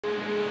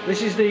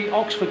This is the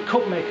Oxford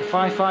CUTmaker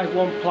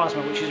 551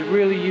 plasma, which is a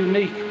really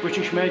unique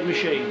British made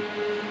machine.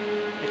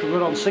 It'll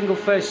run on single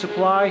phase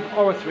supply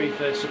or a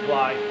 3-phase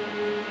supply.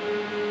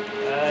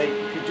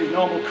 You can do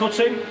normal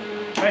cutting,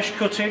 mesh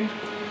cutting,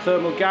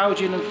 thermal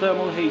gouging and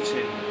thermal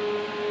heating.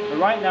 And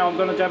right now I'm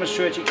going to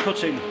demonstrate it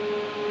cutting.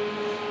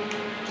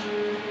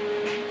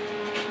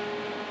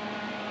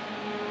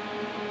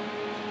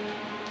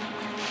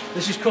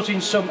 This is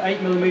cutting some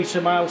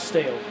 8mm mild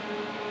steel.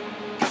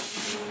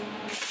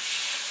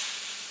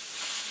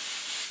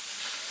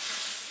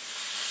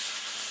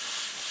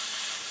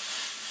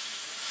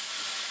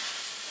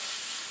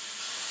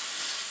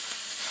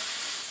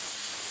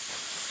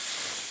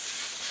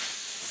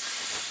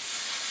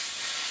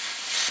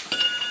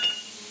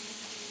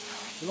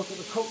 If you look at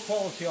the cut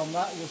quality on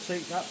that, you'll see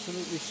it's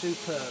absolutely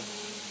superb.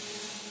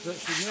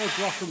 Virtually no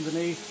block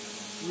underneath,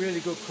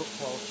 really good cut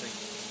quality.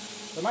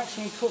 The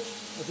maximum cut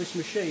of this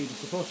machine is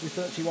supposed to be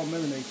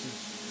 31mm,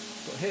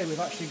 but here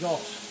we've actually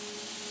got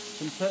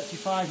some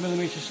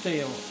 35mm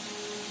steel.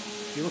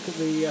 If you look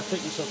at the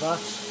thickness of that,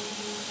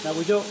 now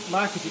we don't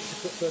market it to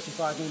cut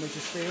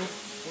 35mm steel,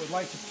 but we'd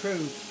like to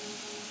prove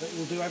that it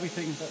will do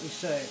everything that we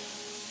say,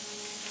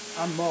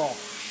 and more.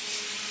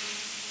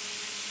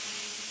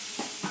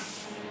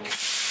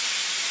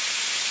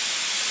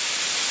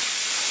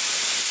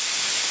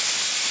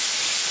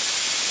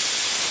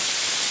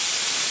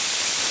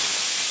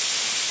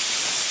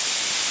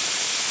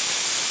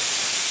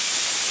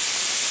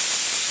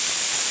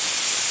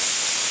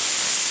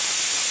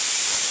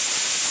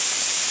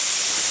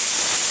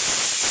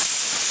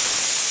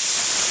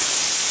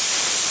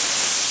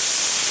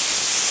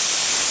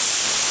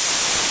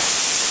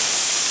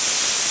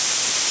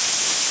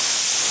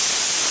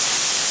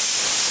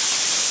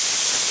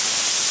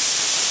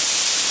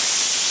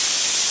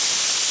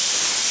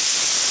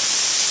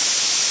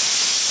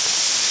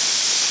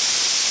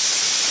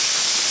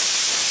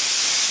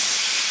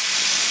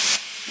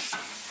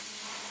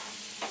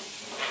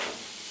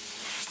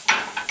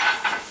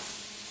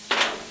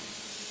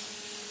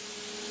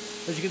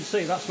 As you can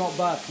see, that's not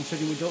bad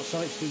considering we don't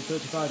sell it to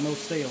 35mm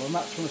steel, and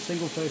that's from a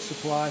single phase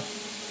supply